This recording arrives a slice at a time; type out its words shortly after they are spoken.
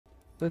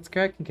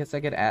Blitzcrank in case I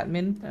get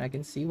admin and I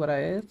can see what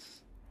I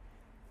is.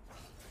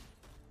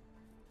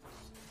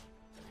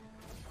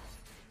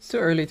 It's too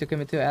early to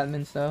commit to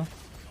admins though.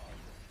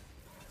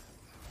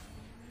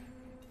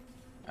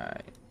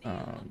 Alright,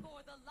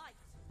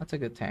 that's a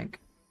good tank.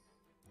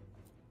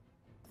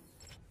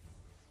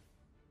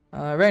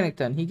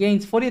 Renekton, he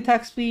gains 40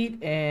 attack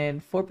speed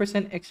and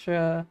 4%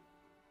 extra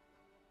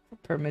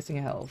per missing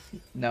health.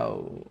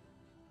 No.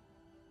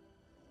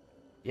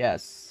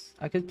 Yes,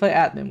 I could play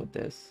admin with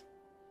this.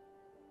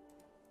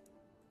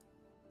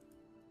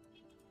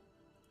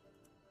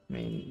 I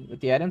mean, with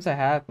the items I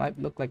have, might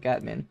look like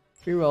admin.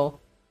 Free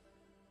roll.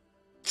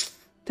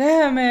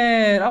 Damn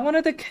it! I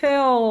wanted the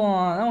KAYLE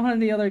one. I wanted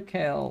the other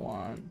KAYLE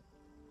one.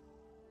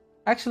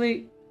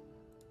 Actually,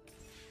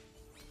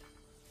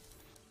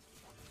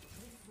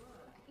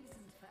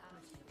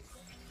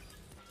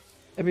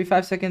 every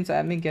 5 seconds,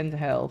 admin gains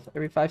health.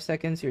 Every 5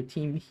 seconds, your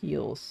team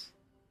heals.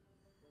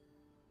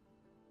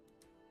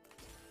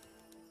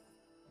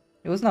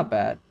 It was not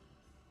bad.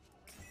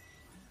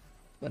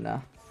 But nah.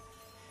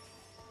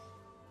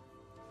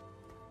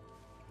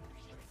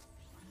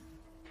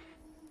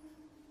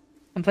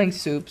 I'm playing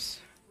soups.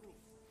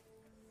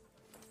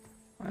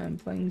 I'm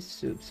playing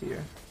soups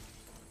here.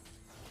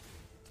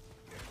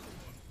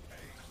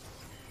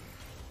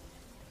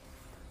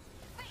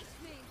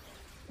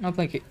 I'm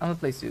gonna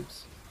play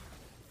soups.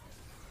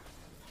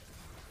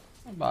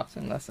 A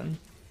boxing lesson.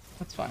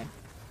 That's fine.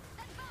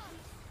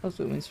 Let's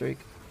do win streak.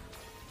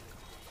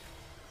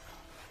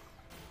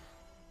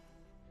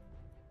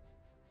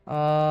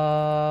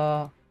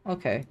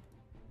 Okay.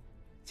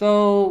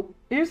 So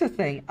here's the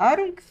thing. I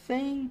don't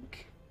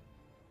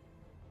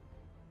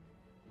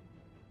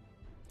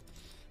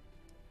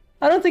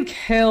think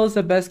KAYLE is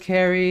the best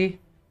carry,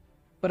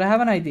 but I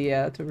have an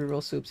idea to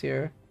reroll soups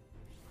here.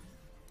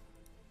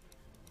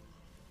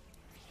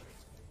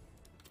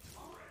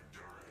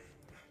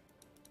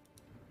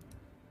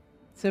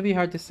 It's gonna be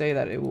hard to say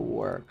that it will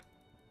work.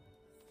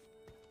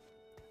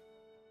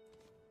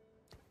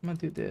 I'm gonna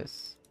do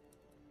this.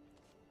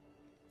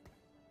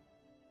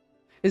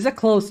 Is the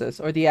closest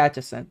or the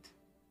adjacent?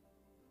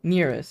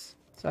 Nearest.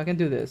 So I can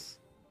do this.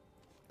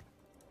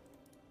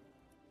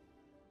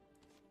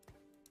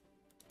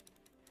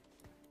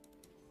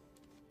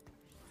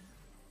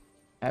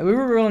 Alright, we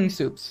were rolling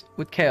soups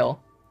with KAYLE.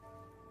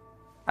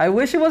 I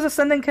wish it was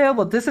Ascendant KAYLE,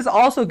 but this is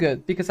also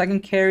good because I can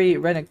carry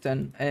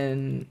Renekton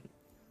and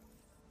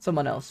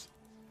someone else.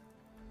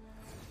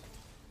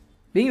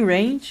 Being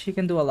range, he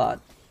can do a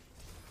lot.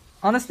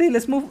 Honestly,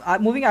 let's move.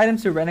 Moving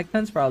items to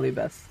Renekton is probably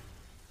best.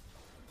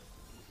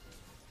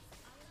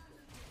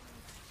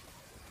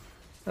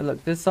 But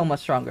look, this is so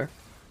much stronger.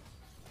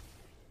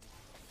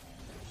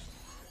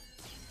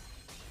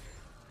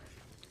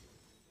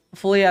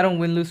 Hopefully, I don't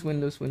win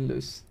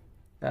lose.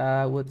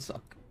 That would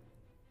suck.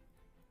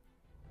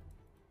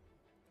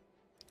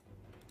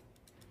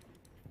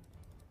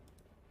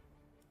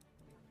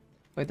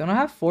 Wait, don't I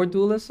have 4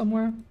 duelists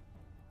somewhere?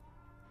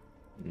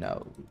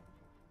 No.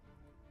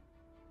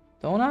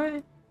 Don't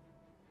I?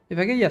 If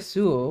I get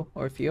Yasuo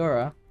or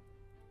Fiora.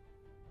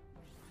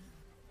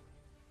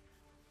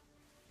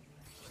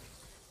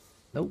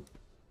 Nope.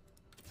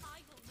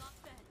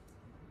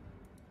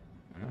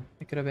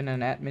 It could have been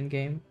an admin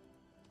game.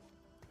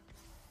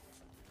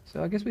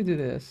 So I guess we do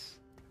this.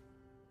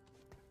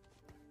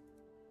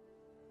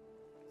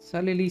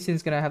 Sadly, Lee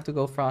Sin's gonna have to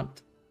go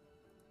front.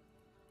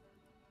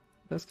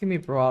 Let's give me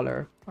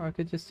Brawler. Or I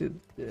could just do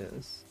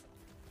this.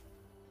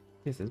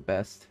 This is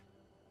best.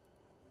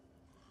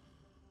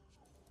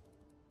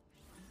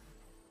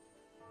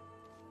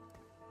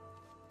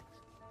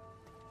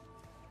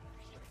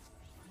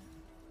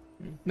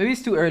 Maybe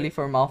it's too early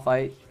for a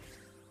Malphite.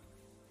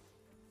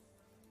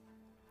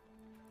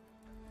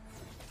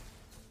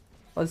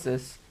 What's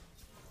this?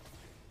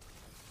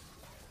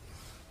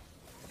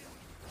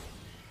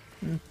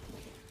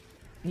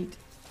 Neat.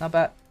 Not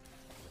bad.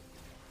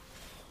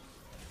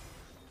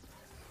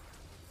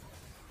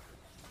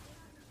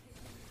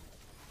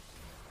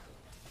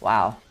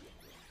 Wow.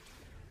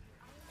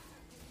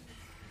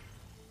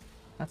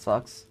 That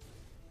sucks.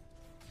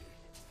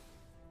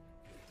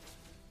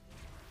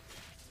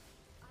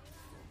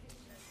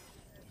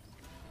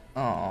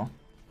 Oh.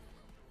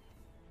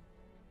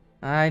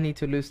 I need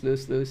to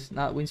lose,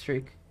 not win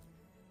streak.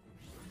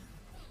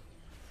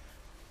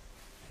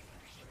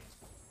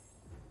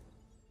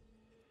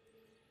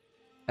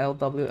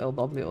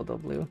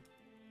 LW.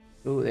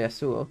 Ooh,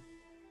 Yasuo.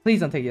 Please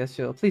don't take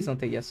Yasuo. Please don't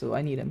take Yasuo.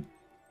 I need him.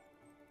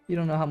 You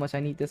don't know how much I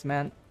need this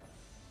man.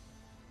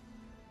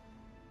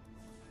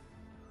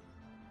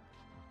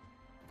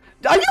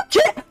 Are you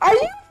kidding? Are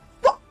you?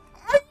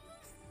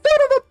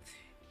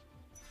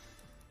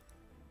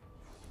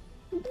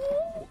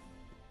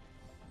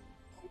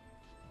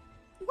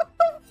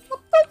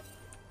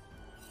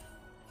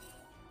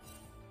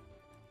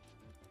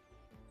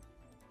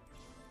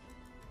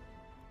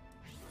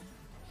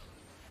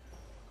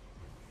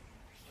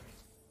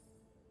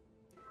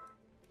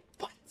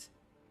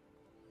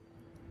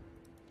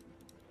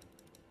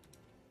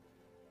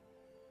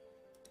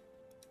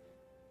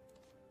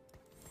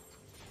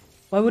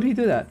 Why would he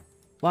do that?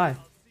 Why?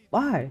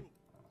 Why?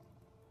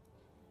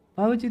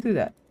 Why would you do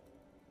that?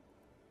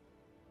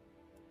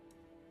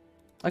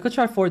 I could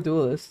try 4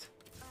 duelist.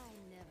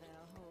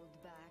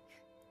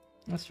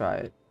 Let's try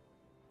it.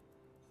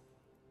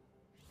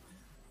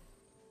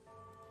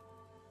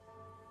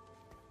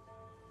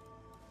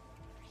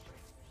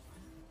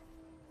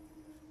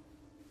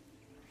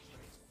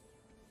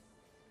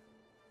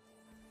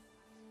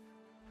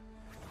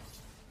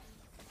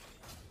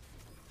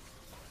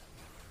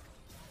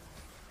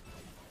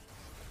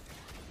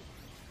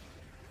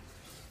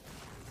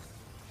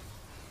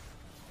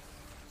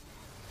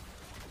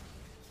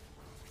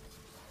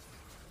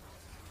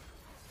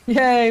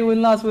 Yay,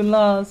 win-loss,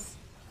 win-loss.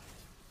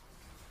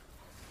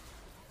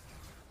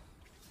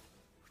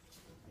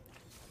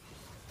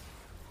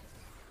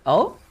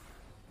 Oh?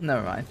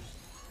 Never mind.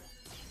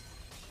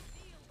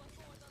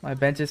 My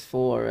bench is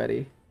full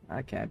already.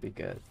 That can't be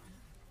good.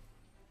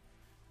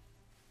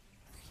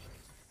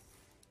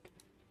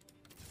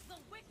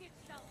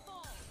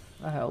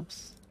 That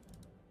helps.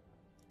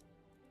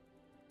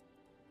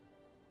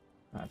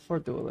 Alright, 4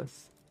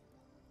 duelists.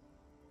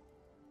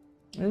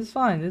 It's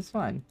fine, it's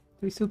fine.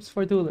 3 soups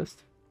for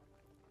duelist.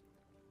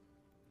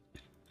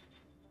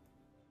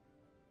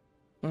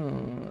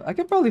 I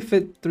could probably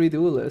fit 3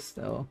 duelists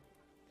though.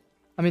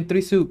 I mean 3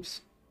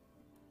 soups.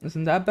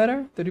 Isn't that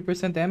better?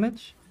 30%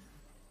 damage?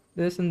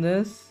 This and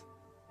this.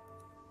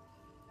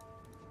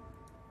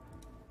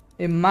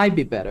 It might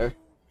be better.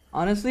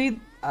 Honestly,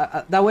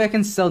 that way I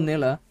can sell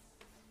Nilla.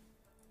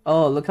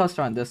 Oh, look how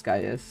strong this guy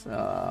is.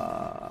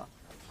 Yeah,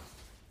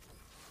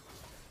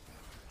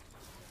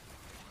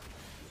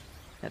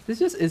 this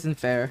just isn't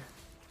fair.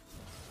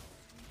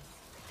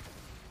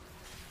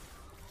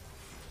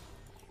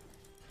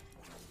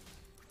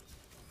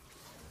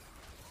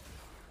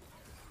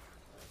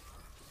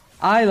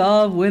 I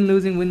love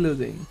win-losing,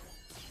 win-losing.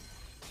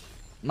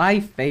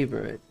 My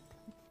favorite.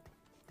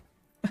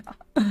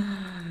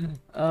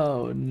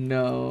 Oh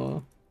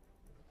no.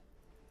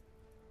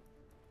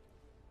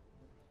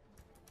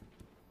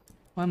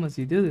 Why must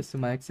you do this to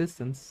my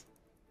existence?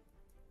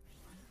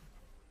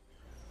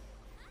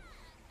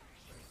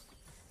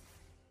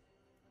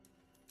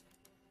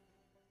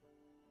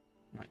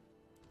 Right.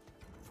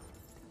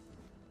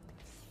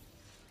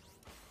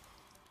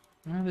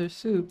 Ah, there's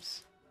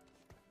soups.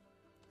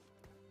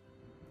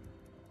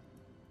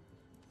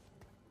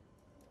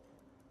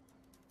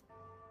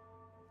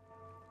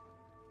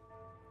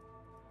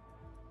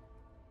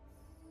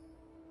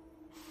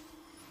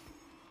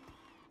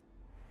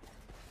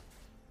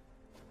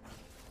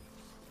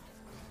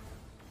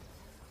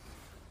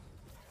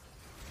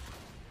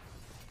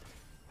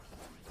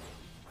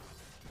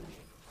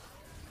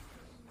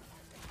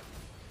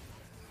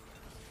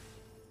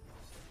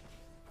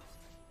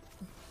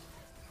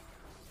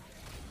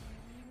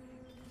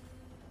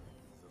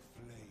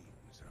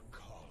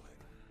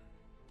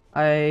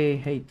 I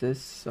hate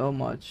this so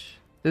much.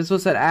 This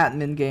was an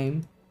admin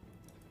game.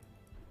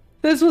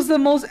 This was the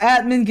most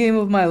admin game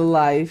of my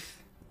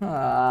life.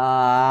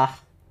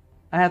 Ah,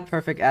 I had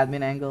perfect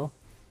admin angle.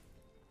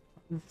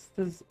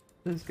 This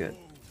is good.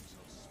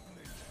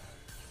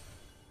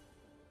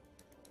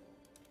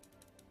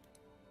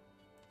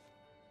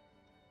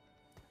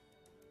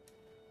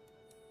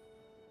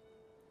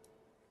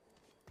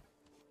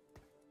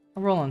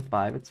 I'll roll on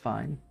 5, it's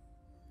fine.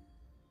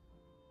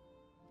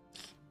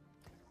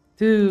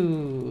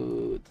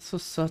 Dude, this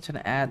was such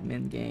an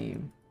admin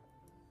game.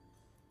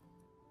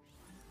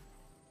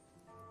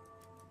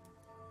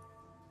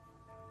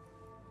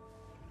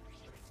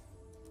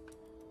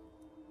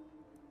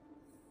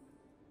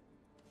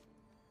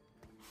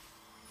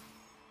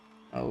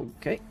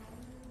 Okay.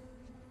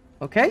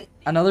 Okay,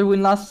 another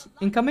win-loss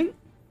incoming.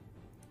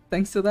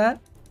 Thanks to that.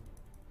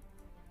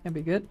 Can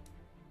be good.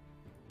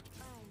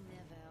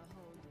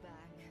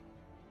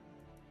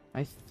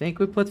 I think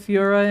we put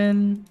Fiora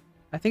in.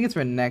 I think it's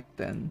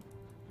Renekton.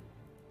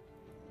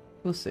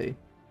 We'll see.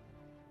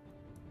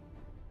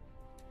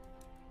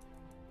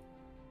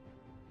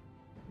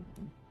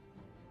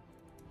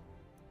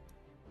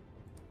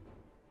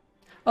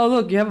 Oh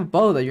look, you have a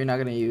bow that you're not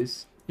gonna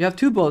use. You have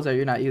 2 bows that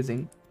you're not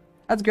using.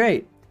 That's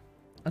great.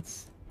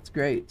 It's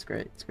great. It's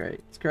great. It's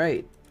great. It's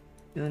great.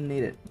 You didn't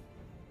need it.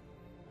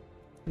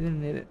 You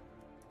didn't need it.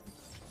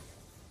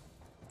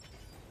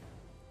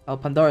 Oh,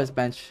 Pandora's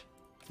bench.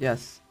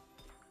 Yes.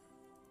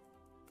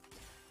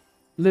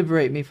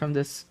 Liberate me from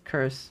this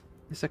curse.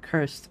 It's a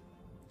cursed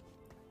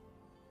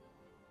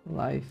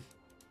life.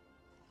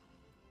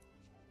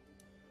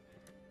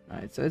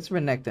 Alright, so it's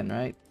Renekton,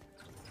 right?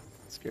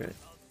 That's good.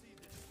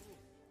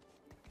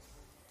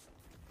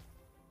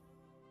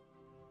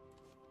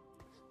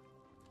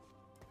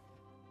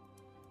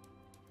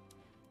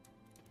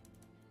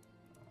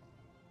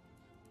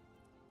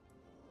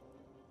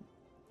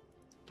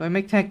 Do I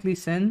make tank Lee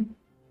Sin?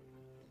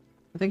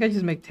 I think I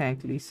just make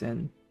tank Lee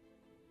Sin.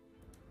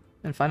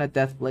 And find a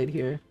death blade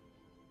here.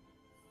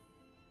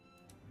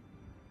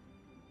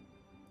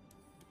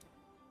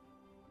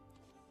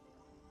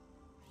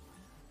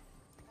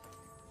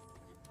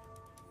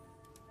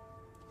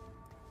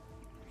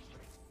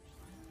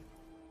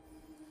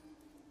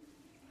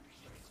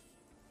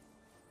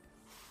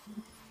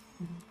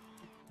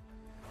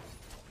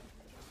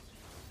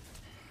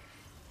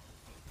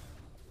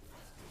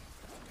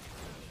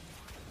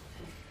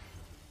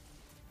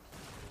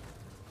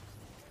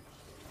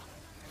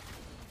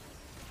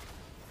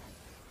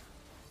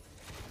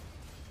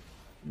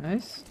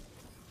 Nice.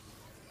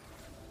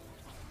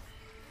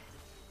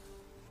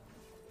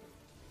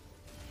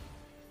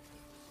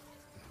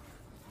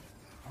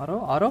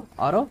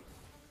 Auto.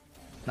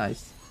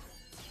 Nice.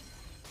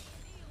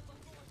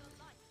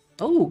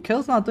 Oh,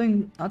 KAYLE's not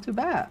too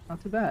bad.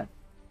 Not too bad.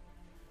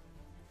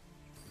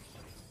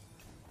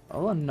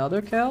 Oh,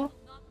 another KAYLE?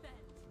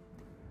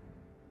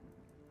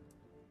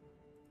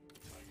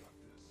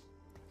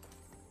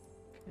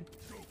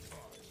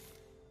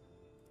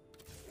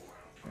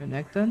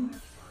 Renekton.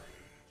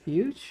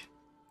 Huge.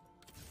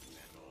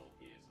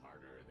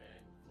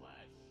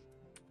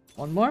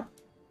 One more.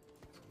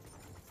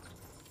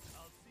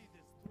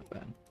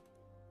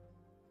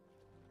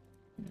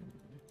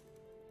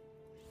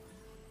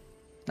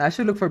 I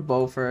should look for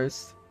bow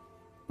first.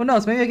 Who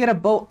knows? Maybe I get a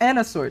bow and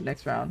a sword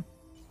next round.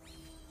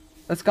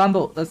 Let's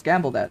gamble. Let's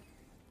gamble that.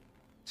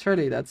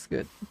 Surely that's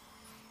good.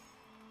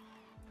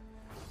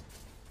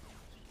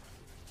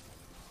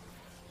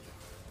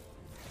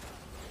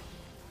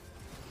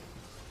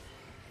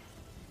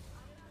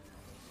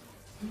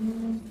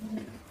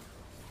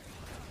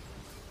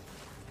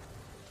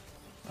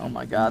 Oh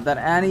my god, that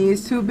Annie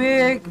is too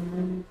big!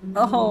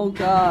 Oh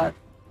god.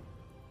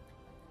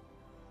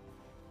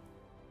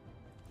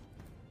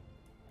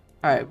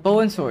 Alright, bow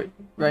and sword,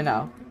 right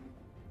now.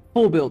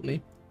 Full build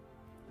me.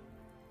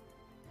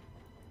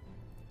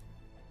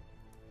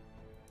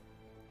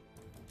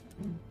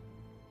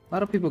 A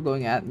lot of people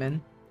going admin.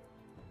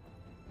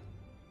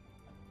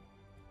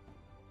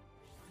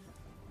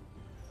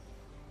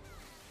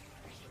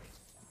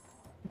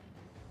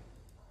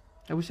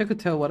 I wish I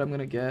could tell what I'm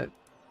gonna get.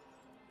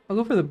 I'll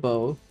go for the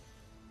bow.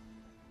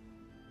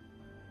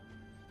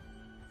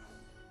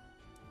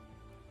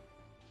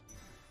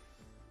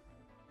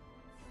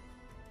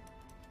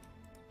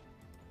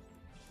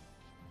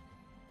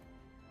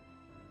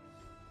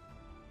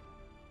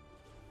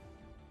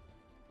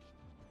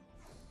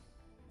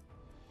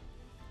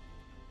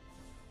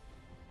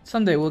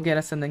 Someday we'll get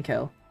Ascendant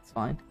KAYLE. It's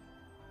fine.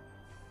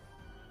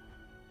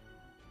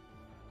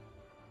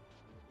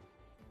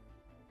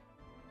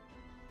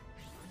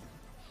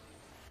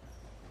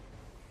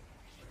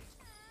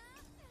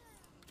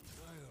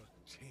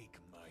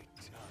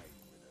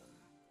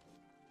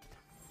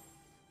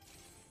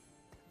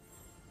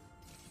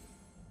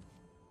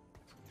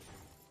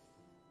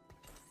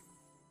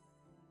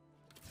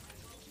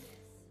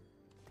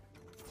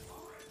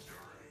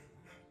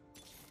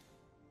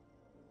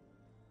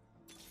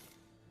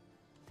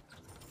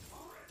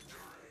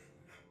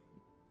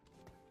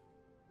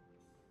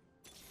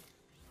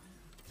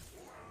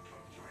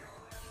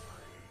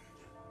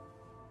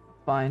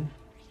 Fine.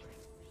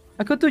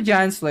 I could do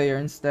Giant Slayer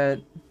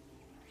instead.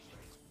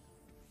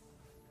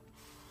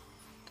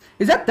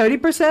 Is that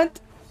 30%?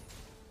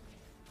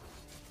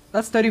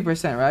 That's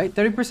 30%, right?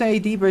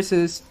 30% AD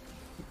versus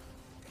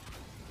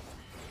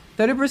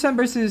 30%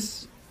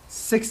 versus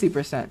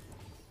 60%.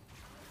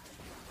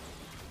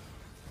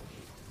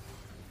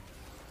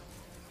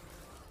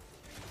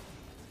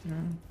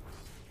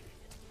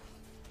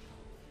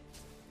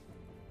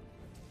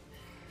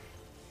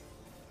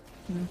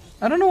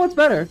 I don't know what's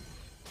better.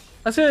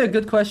 That's really a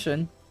good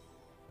question.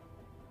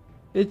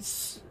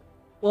 It's...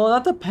 well,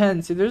 that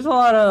depends. If there's a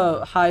lot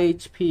of high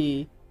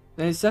HP,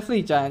 then it's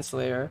definitely Giant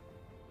Slayer.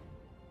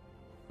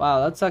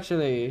 Wow, that's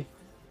actually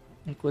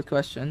a good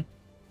question.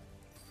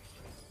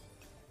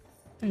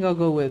 I think I'll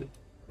go with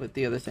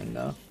the other thing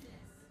though.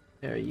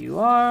 There you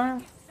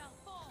are.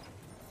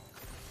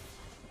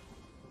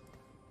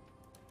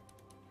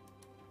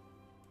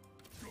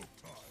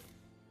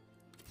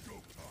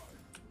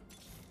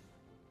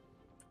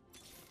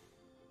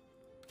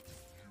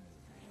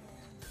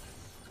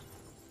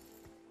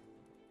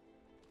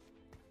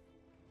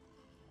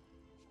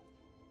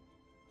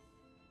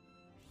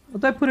 What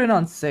did I put it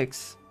on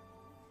 6?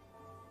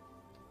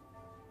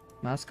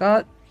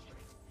 Mascot?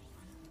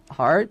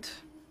 Heart?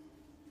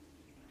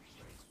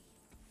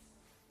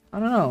 I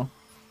don't know.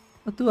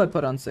 What do I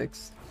put on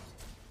 6?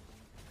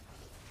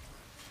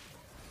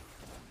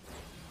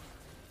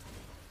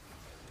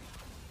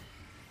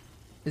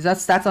 Is that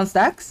stats on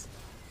stacks?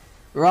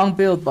 Wrong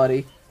build,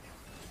 buddy.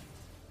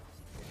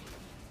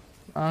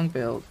 Wrong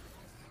build.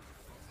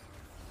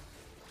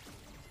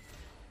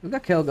 Look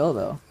at KAYLE go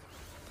though.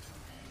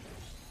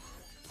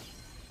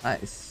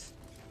 Nice.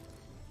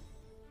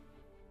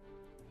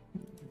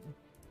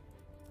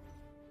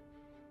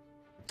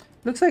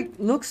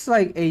 Looks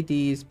like AD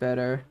is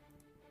better.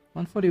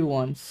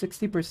 141,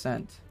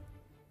 60%.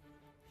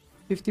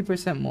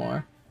 50%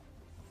 more.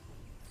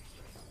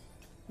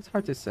 It's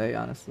hard to say,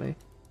 honestly.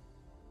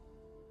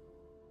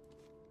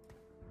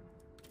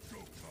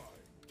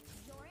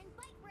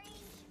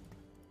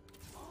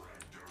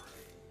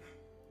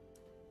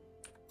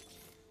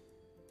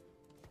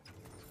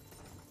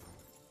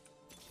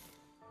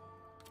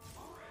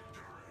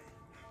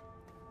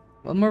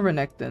 One more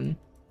Renekton.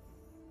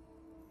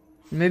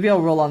 Maybe I'll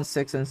roll on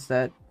 6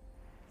 instead.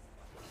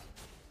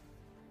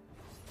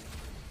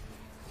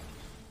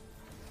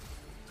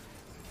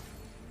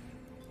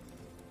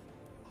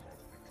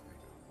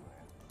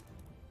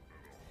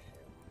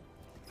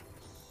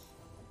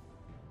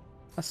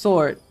 A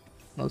sword.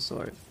 No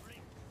sword.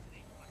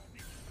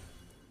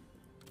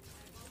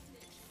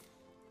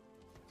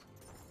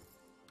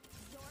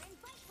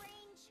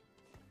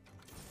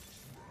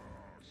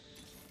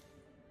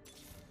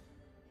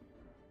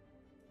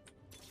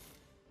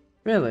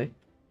 Really?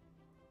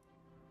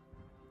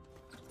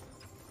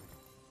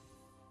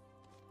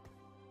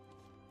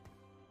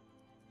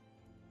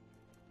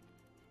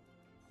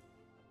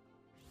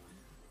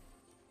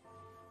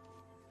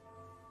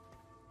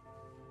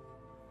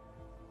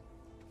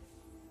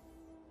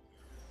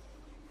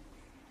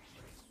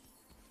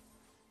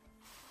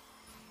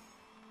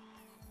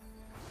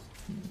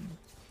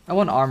 I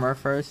want armor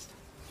first.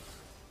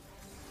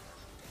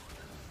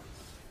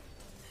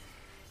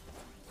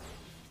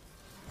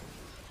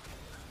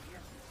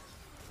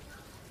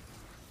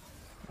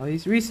 Oh,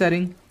 he's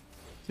resetting.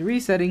 He's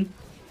resetting.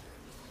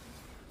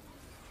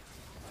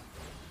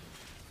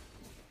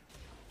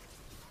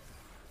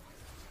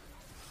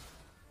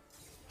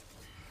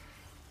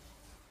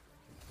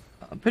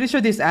 I'm pretty sure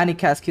this Annie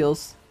cast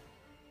kills.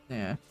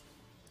 Yeah.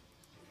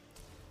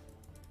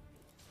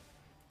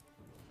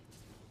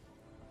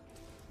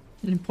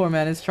 Poor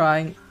man is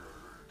trying.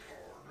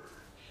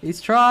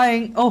 He's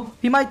trying. Oh,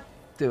 he might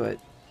do it.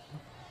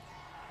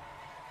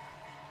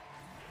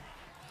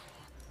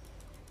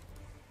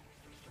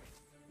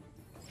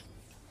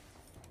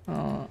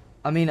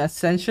 I mean,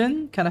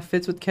 Ascension kind of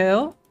fits with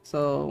KAYLE,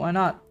 so why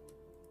not?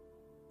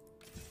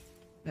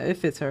 Yeah, it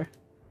fits her.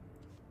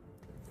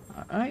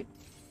 Alright.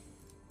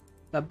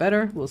 That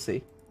better? We'll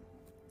see.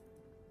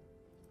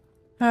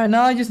 Alright,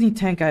 now I just need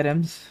tank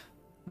items.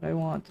 What I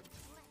want.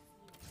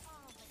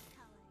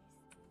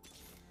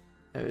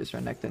 There's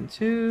Renekton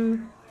 2.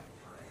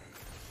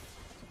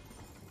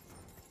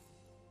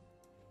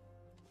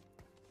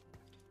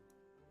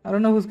 I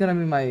don't know who's gonna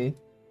be my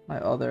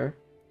other.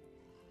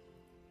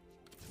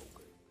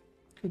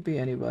 Could be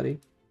anybody.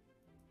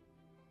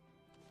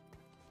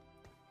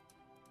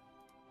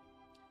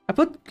 I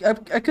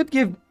could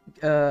give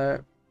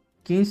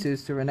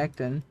Ginsus to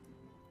Renekton.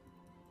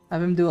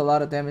 Have him do a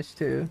lot of damage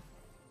too.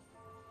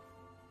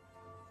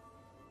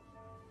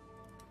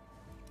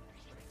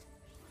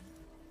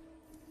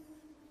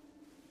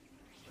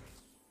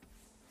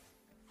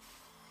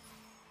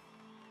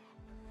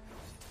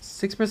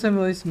 %6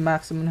 release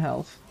maximum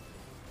health.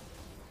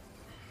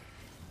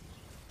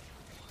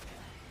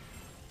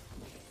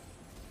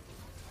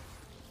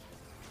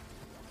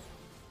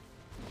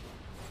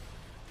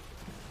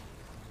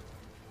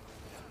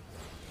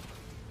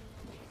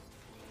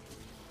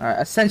 Alright,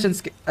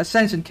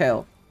 Ascension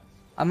KAYLE.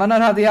 I might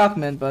not have the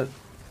augment, but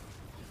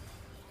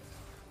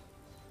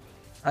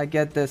I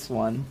get this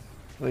one,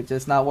 which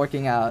is not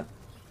working out.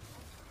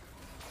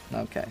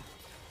 Okay.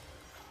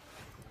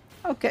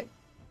 Okay.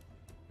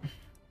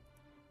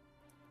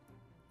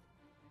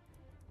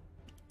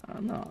 I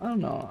don't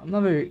know. I'm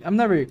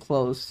not very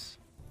close.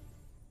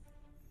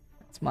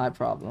 That's my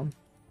problem.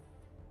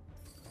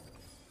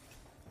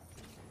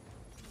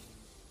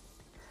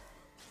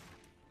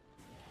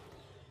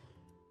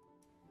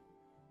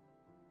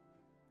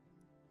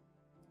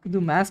 Could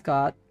do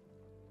mascot.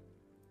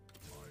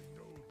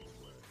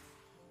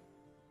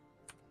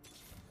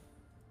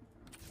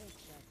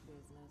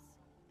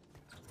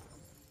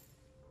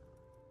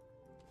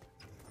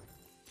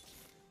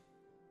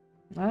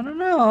 I don't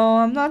know.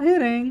 I'm not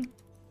hitting.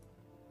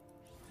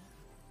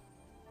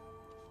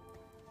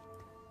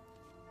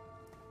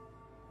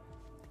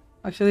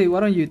 Actually, why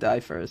don't you die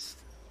first?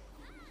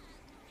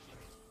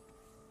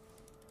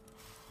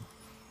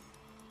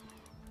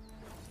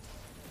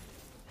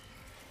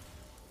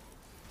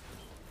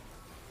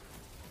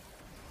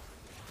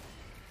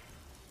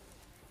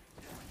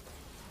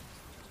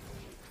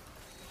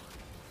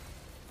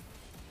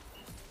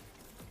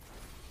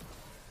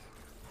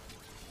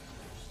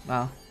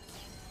 Wow.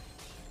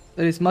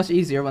 It is much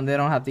easier when they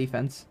don't have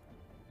defense.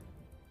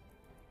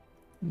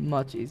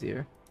 Much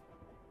easier.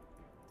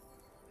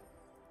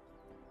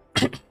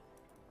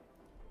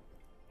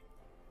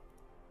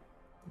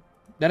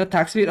 That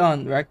attack speed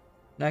on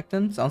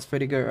Renekton sounds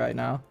pretty good right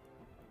now.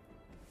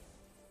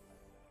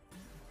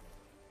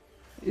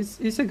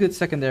 He's a good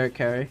secondary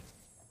carry.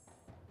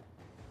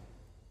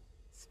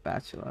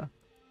 Spatula.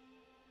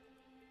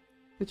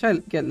 Could try to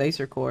get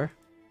Laser Core.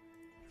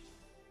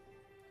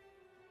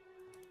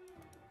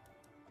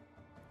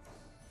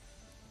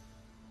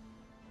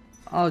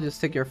 I'll just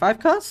take your 5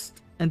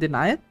 cost and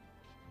deny it.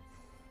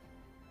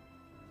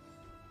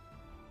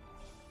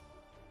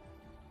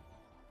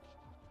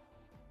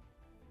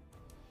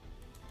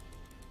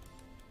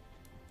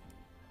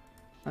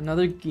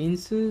 Another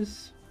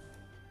Ginsus.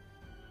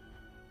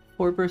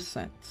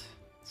 4%.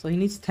 So he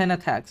needs 10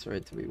 attacks for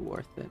it to be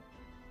worth it.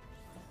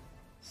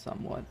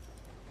 Somewhat.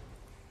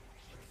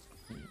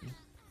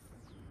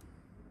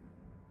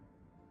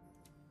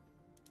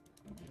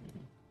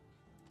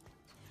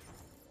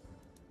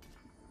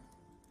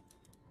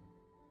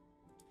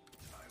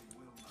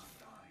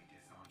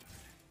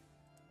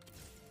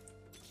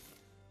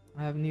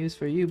 I have news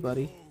for you,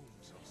 buddy.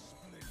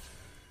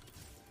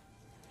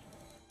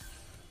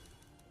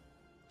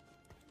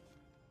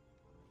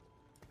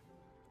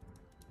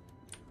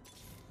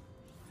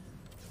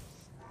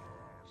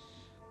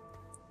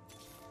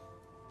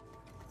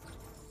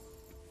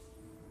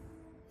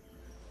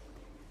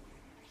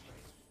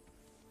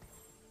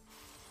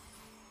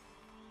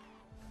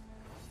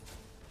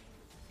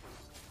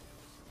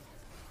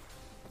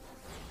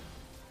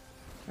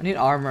 I need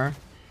armor.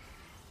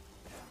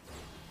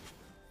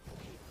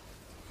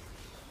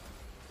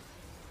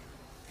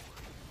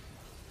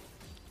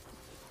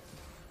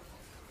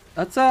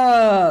 That's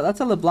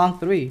a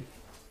LeBlanc 3,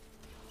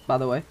 by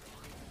the way.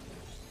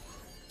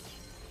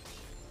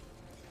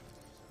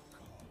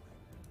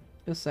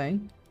 Just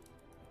saying.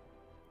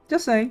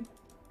 Just saying.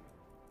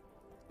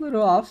 A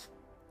little off.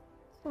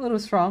 A little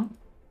strong.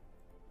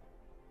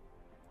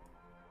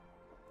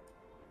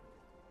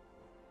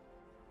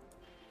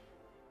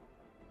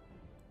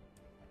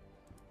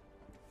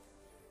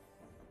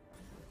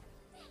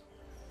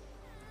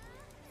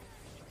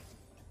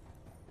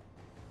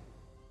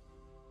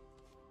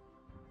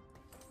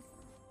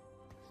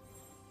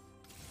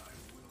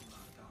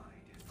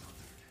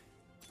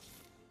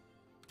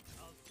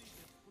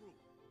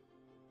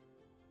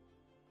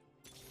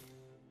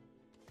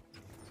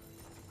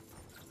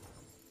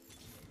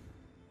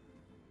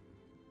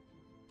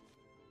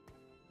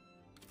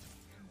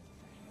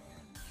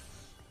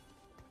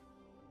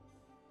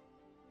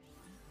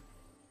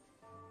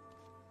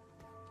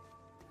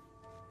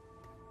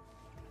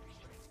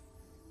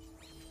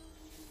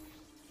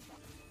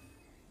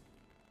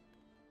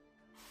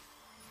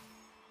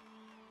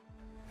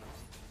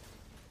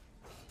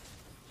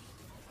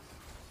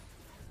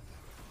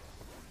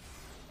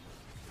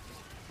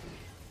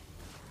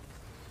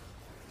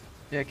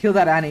 Yeah, kill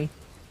that Annie.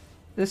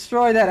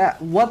 Destroy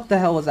that. What the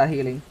hell was that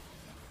healing?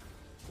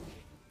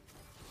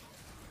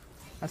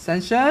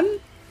 Ascension? Oh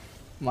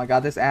my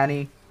god, this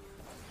Annie.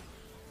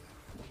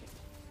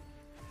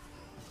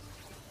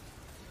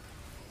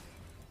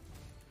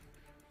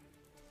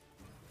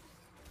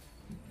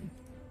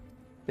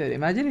 Dude,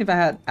 imagine if I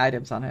had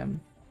items on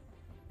him.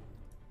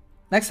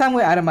 Next time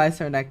we itemize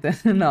her neck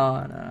then.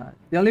 No.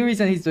 The only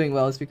reason he's doing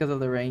well is because of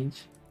the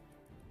range.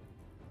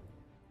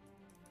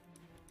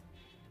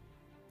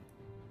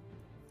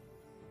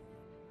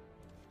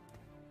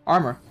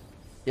 Armor.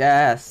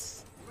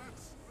 Yes.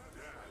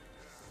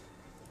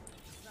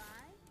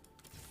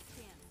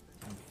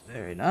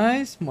 Very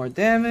nice. More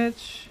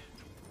damage.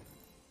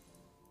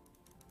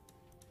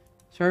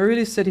 Should I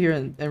really sit here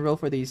and roll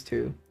for these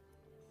two?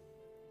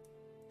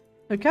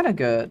 They're kind of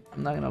good.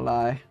 I'm not gonna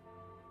lie.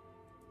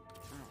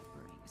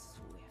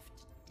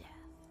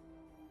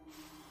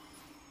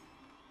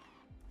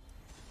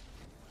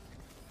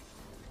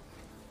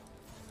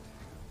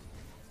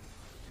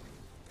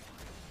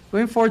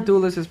 Going for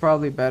duelist is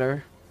probably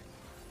better.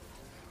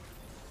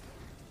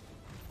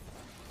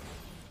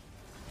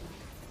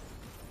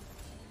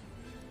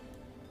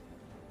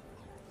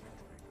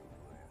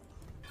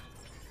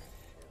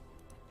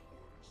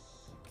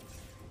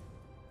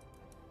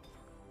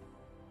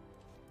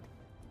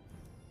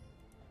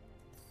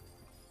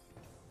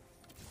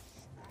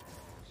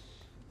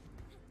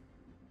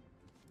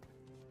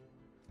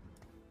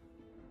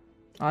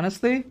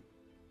 Honestly?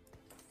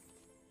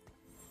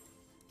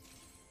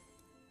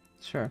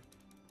 Sure.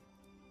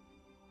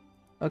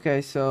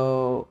 Okay,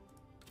 so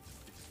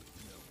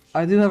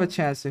I do have a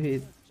chance to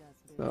hit,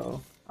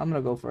 so I'm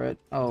gonna go for it.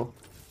 Oh,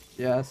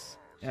 yes.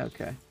 Yeah,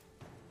 okay.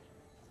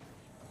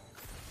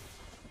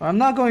 But I'm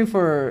not going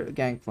for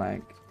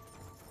Gangplank.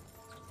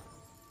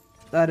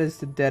 That is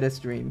the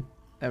deadest dream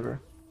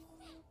ever.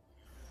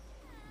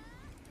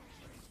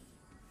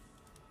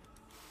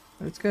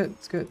 But it's good,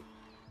 it's good.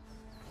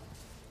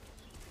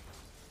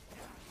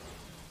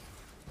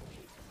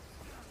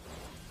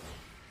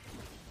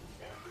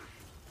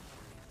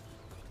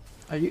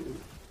 Are you...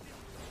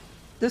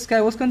 This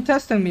guy was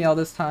contesting me all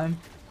this time.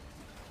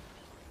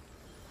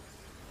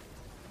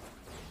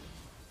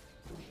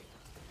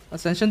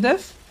 Ascension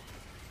diff?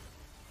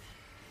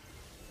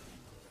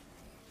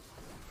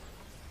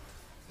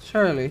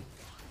 Surely.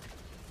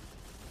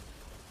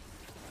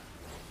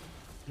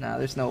 Nah,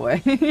 there's no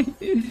way.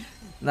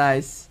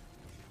 Nice.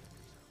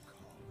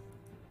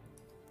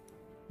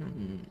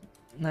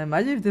 Now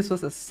imagine if this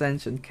was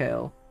Ascension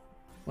KAYLE.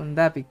 Wouldn't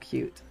that be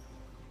cute?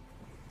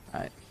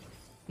 Alright.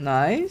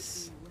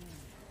 Nice.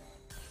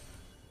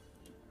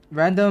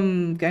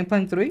 Random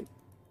Gangplank 3?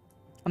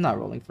 I'm not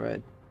rolling for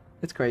it.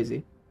 It's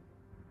crazy.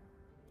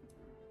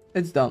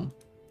 It's dumb.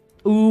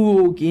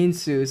 Ooh,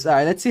 Ginsu's.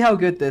 Alright, let's see how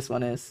good this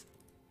one is.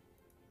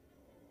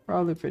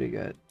 Probably pretty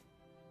good.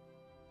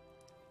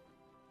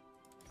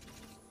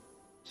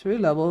 Should we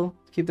level?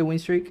 Keep the win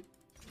streak?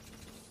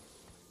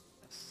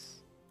 Yes.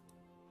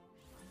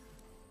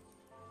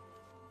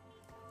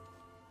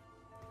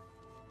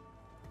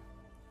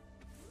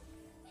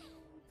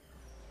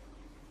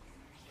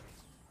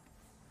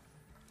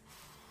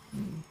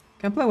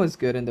 Gameplay was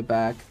good in the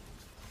back.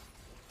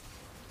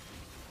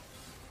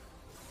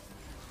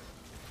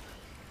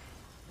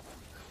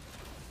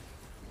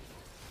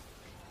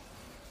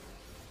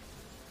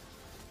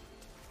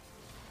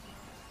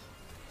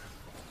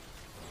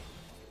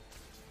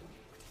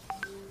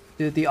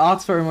 Dude, the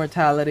Ox for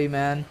immortality,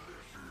 man.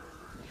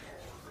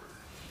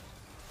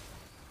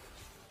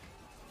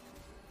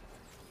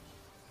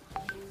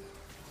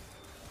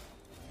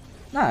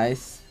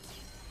 Nice.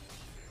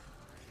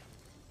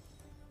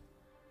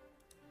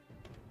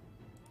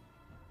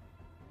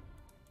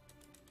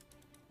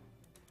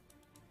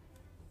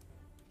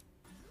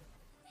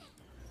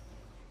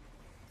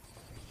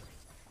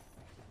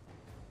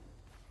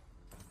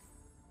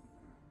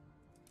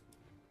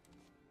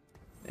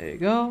 There you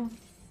go.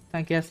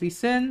 Tanky Ashley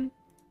Sin.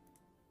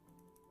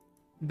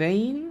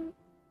 Vayne.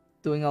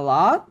 Doing a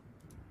lot.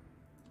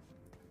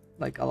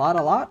 Like a lot.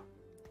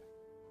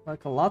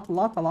 Like a lot.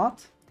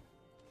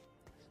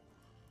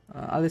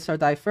 Alistar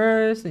die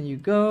first, and you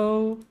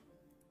go.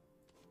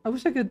 I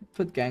wish I could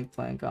put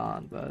Gangplank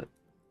on, but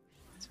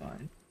it's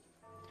fine.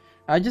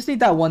 I just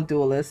need that one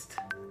duelist.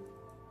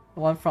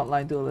 One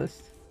frontline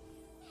duelist.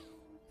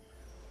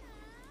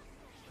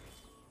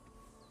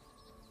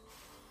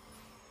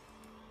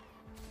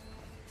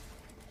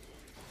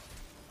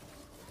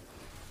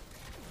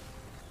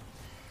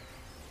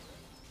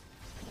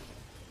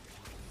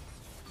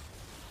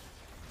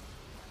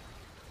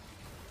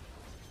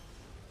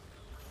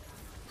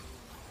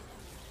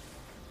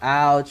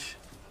 Ouch.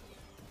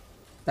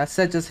 That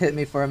set just hit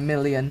me for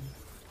 1,000,000.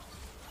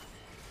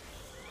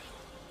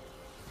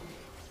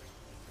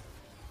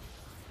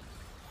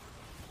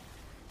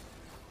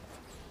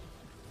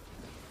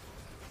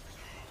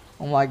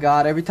 Oh my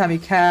god, every time you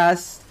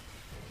cast.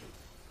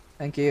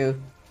 Thank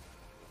you.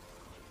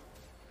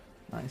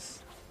 Nice.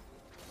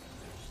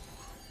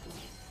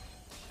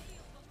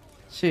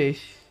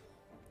 Sheesh.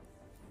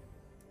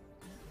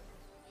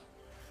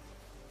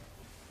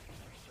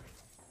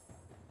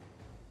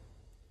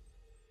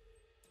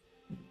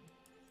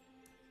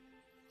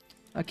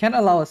 I can't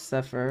allow a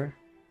Zephyr.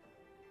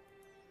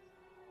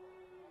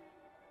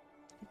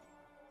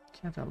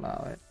 Can't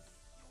allow it.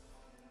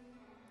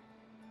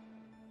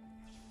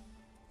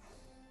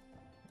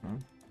 I'll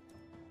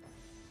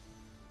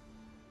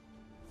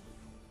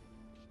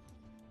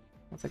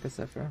take a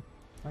Zephyr,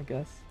 I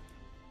guess.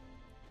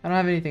 I don't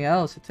have anything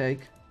else to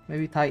take.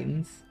 Maybe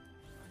Titans.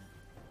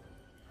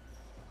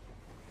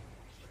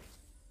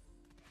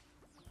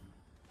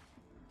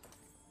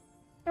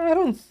 I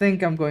don't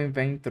think I'm going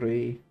Vayne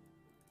 3.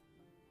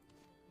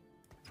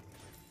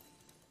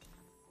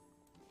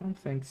 I don't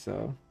think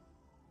so.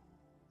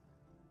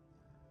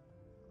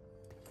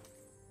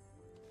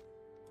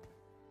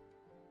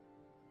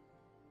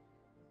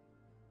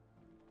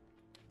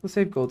 We'll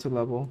save go to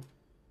level.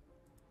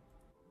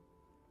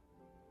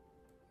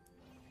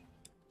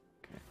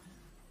 Okay.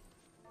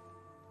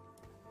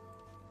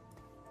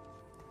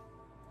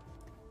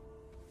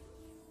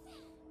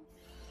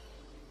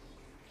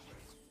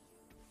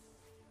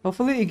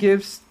 Hopefully it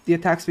gives the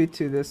attack speed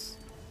to this.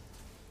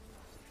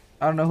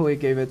 I don't know who he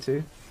gave it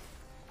to.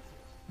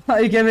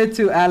 He gave it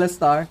to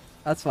Alistar.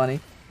 That's funny.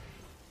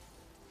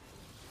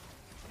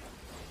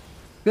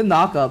 Good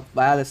knockup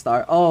by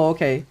Alistar. Oh,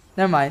 okay.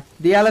 Never mind.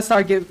 The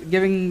Alistar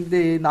giving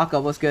the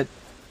knockup was good.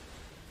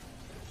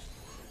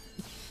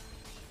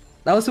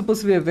 That was supposed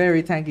to be a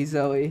very tanky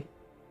Zoe.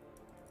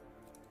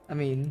 I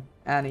mean,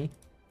 Annie.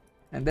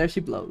 And there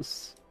she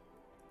blows.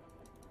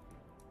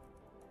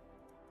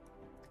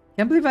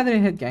 Can't believe I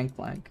didn't hit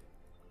Gangplank.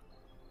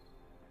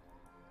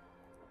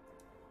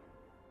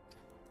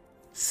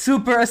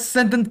 Super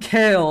Ascendant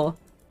KAYLE.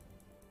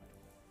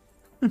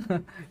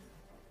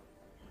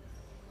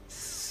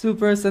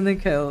 Super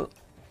Ascendant KAYLE.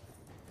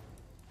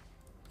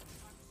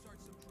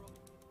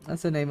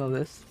 That's the name of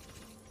this.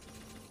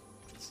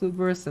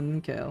 Super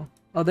Ascendant KAYLE.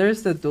 Oh,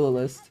 there's the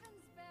duelist.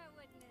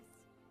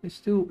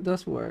 Which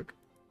does work.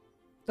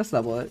 Let's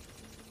level it.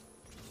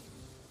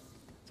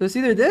 So it's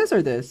either this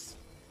or this.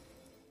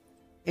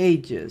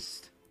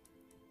 Ageist.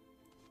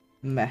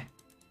 Meh.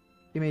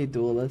 Give me a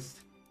duelist.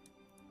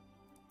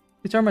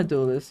 Which are my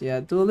duelists? Yeah,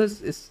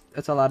 duelist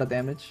it's a lot of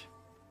damage.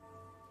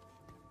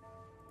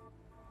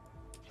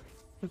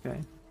 Okay.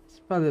 It's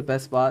probably the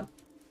best spot.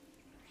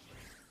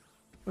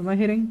 What am I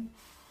hitting?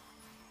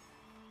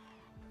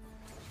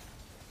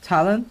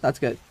 Talon? That's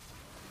good.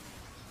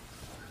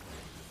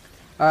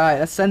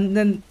 Alright, let's send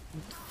in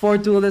 4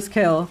 duelist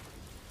kill.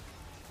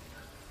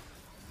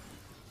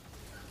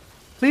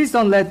 Please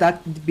don't let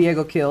that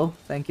Viego kill.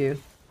 Thank you.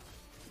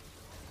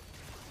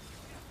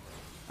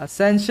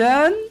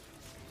 Ascension.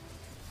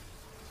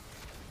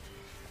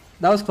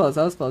 That was close,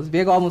 that was close.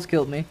 Viego almost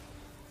killed me.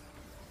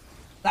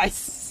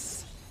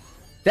 Nice!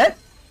 Dead?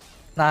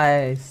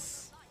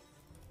 Nice.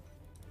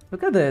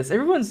 Look at this.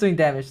 Everyone's doing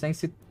damage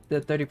thanks to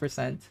the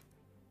 30%.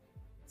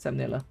 Except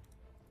Nilla.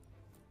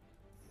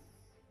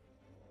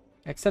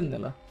 Except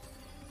Nilla.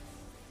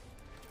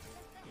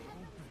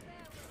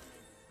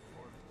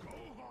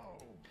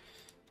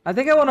 I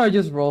think I want to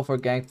just roll for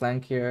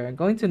Gangplank here.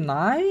 Going to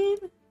 9?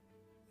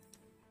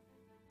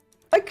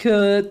 I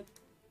could.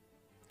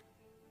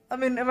 I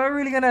mean, am I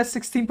really gonna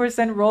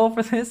 16% roll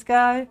for this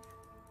guy?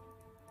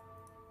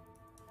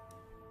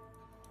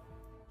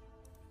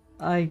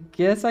 I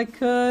guess I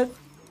could.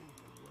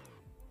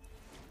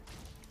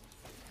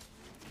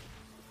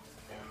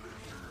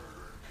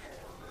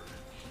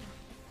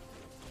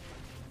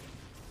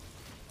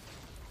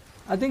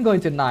 I think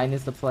going to 9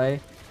 is the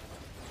play.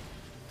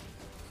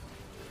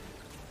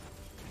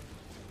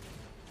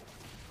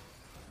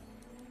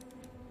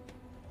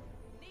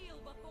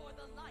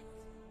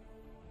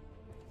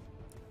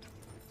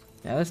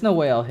 Yeah, there's no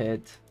way I'll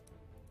hit.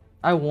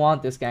 I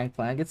want this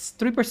Gangplank. It's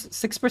 3%,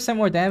 6%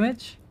 more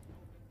damage.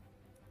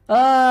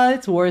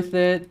 It's worth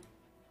it.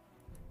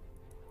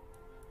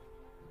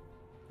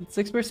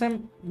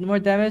 6% more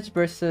damage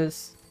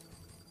versus,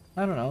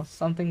 I don't know,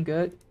 something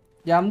good.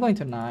 Yeah, I'm going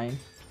to 9.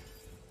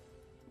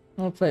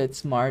 I'll play it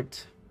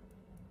smart.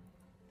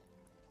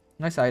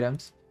 Nice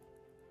items.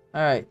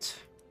 Alright.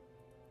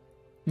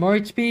 More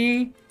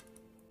HP.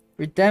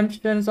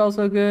 Redemption is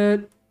also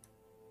good.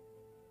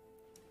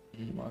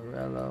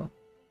 Morello.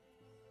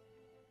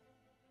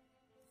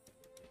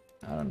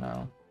 I don't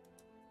know.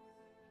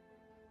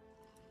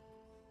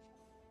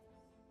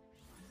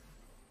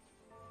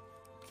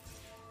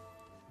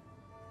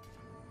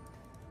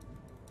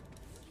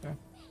 Sure.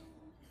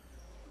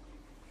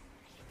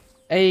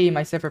 Hey,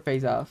 my Zephyr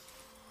pays off.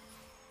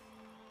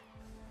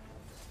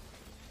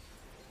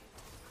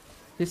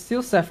 She's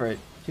still Zephyr.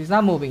 She's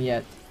not moving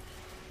yet.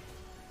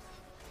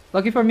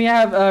 Lucky for me,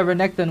 I have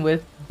Renekton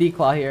with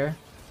Declaw here.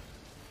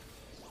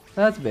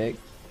 That's big.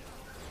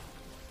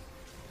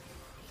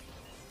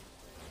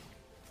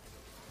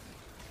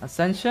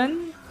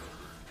 Ascension?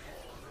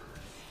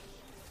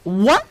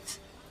 What?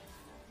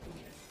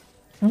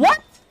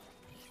 What?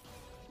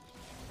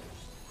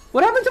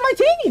 What happened to my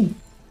team?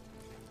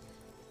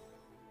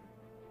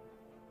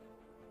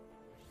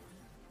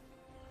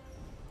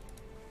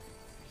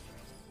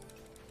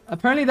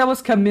 Apparently that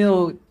was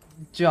Camille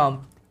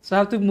jump, so I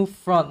have to move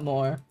front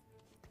more.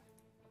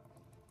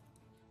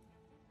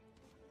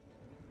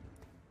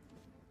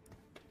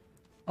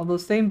 Although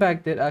staying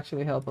back did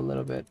actually help a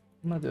little bit.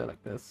 I'm gonna do it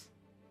like this.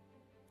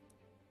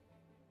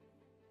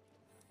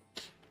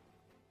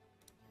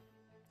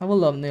 I will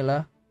love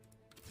Nila.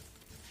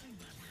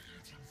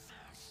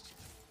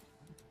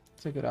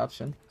 It's a good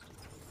option.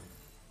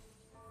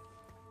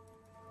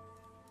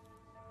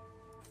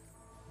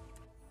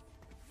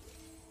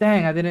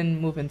 Dang, I didn't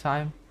move in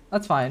time.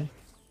 That's fine.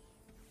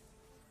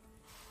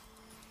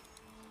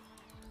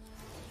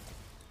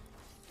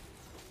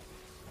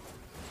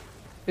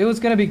 It was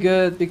gonna be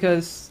good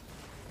because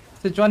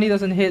Sejuani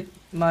doesn't hit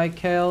my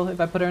KAYLE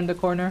if I put her in the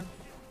corner.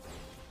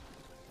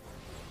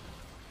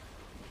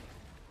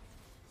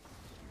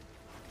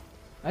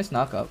 Nice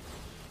knockup.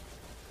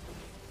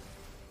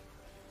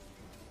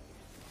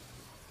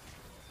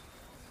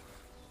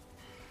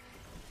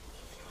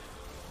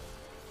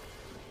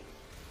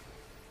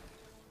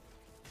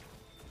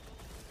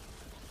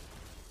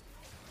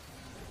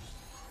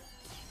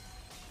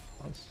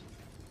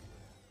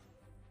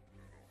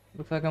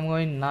 Looks like I'm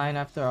going 9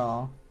 after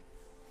all.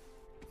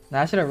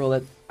 Nah, I should have rolled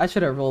it. I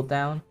should have rolled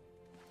down.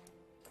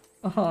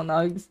 Oh,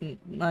 now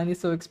 9 is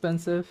so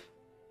expensive.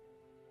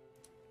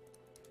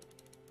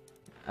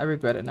 I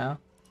regret it now.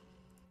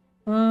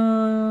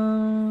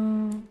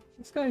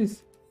 This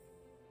guy's...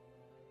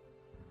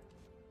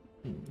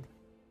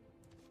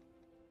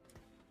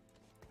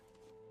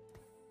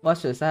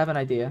 Watch this, I have an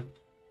idea.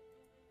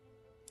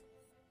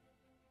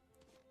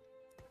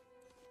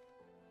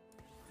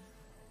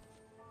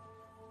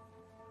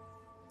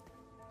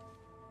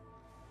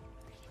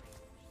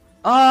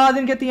 Oh, I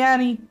didn't get the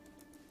Annie.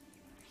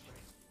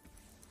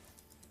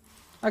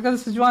 I got the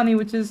Sejuani,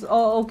 which is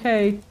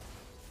okay.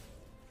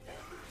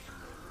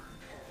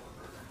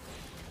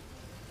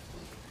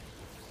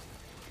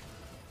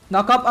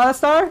 Knock up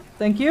Alistar.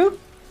 Thank you.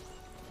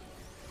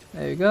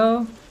 There you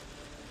go.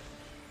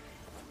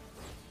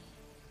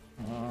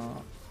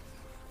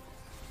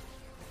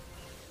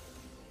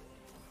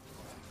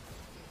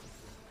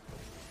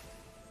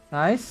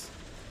 Nice.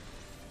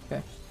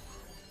 Okay.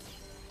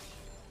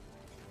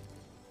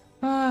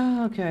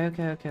 Okay.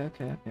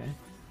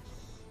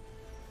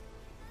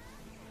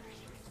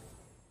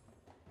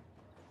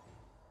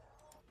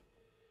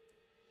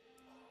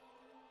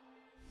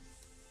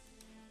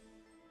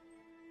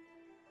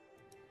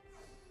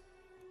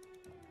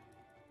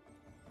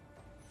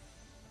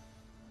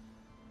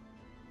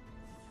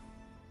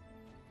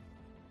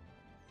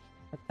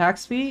 Attack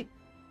speed?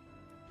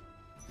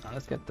 Now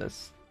let's get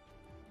this.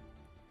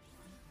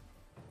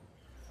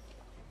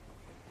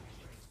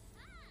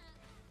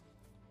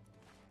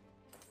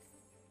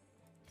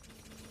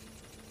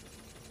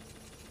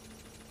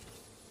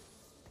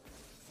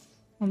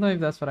 I don't know if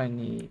that's what I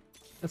need.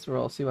 Let's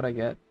roll, see what I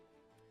get.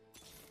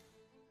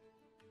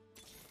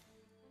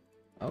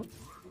 Oh.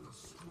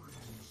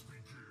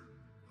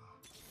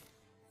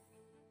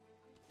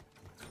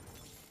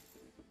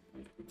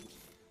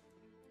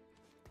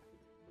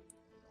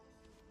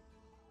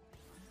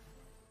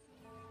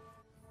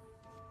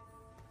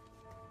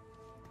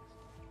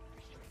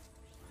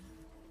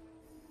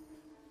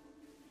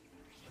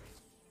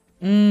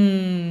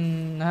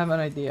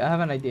 I have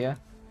an idea.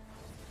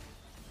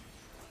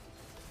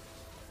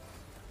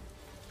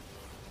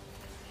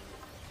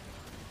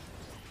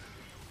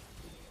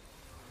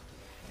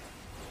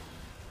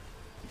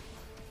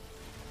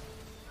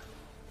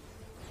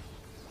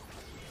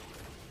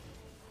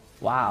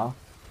 Wow.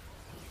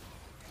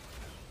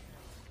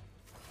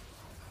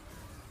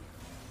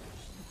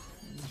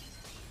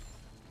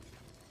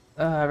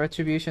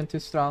 Retribution too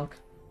strong.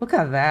 Look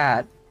at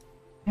that.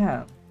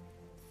 Damn.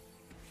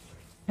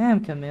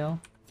 Damn, Camille.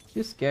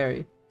 You're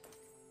scary.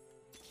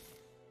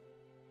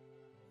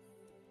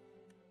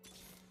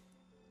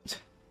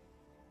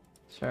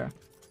 Sure.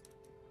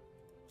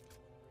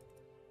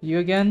 You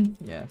again?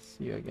 Yes,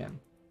 you again.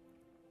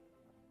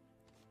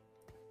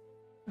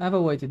 I have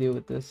a way to deal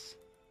with this.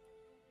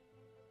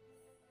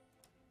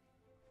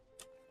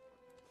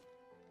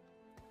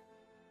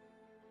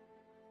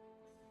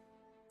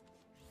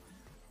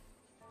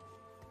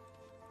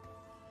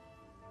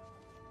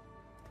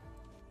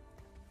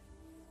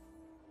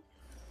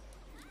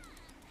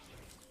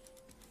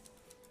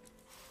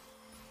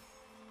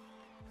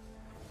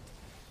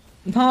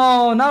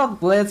 No, not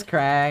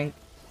Blitzcrank.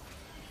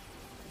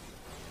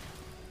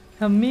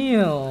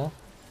 Camille.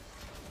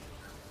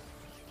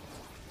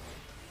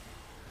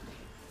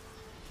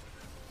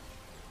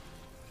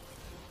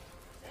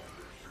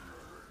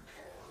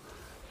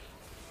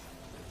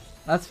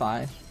 That's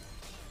fine.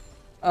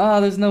 Oh,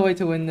 there's no way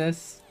to win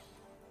this.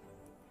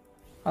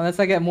 Unless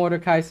I get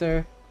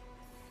Mordekaiser.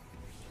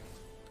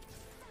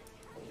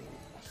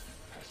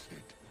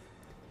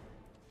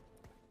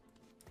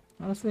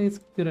 Honestly, it's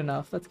good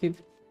enough. Let's keep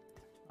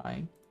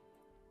trying.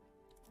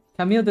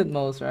 Camille did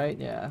most, right?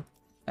 Yeah.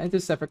 I need to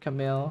separate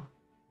Camille.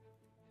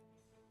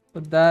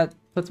 But that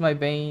puts my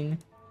Bane.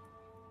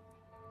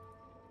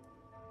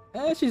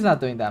 She's not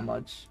doing that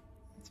much.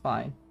 It's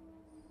fine.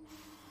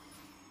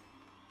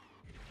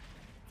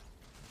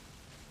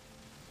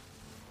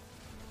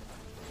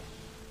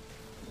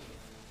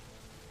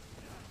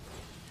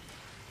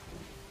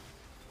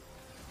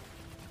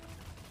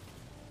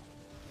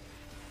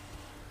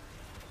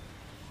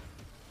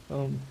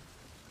 Boom.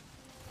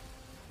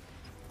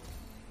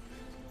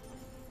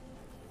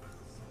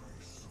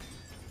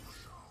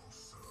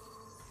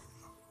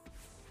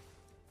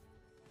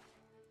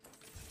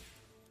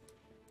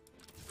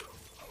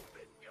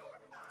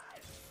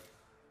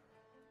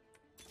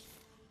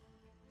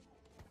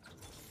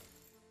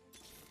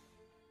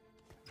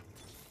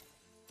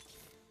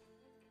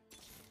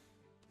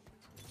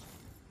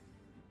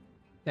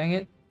 Dang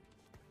it.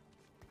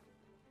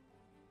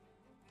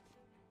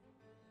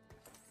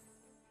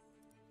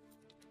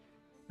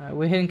 Alright,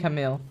 we're hitting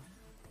Camille.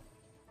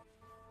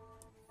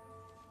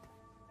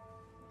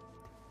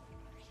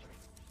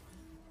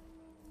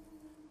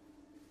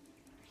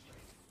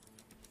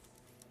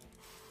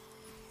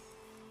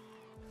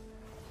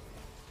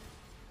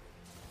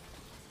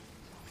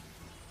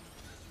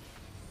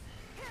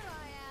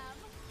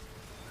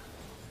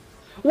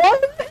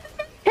 What?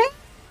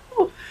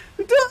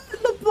 Dude,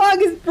 the block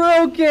is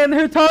broken.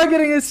 Her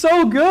targeting is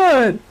so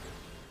good.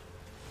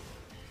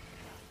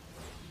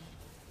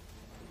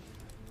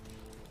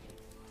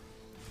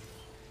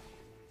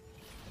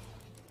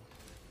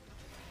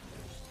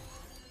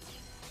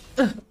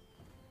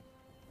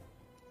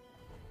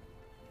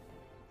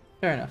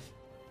 Fair enough.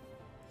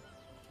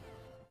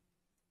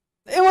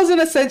 It was an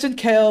Ascension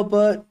KAYLE,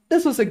 but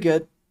this was a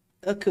good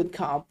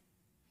comp.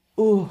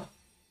 Ooh.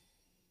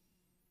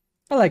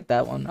 I like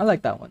that one. I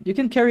like that one. You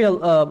can carry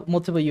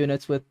multiple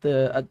units with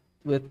the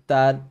with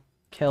that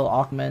KAYLE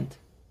augment.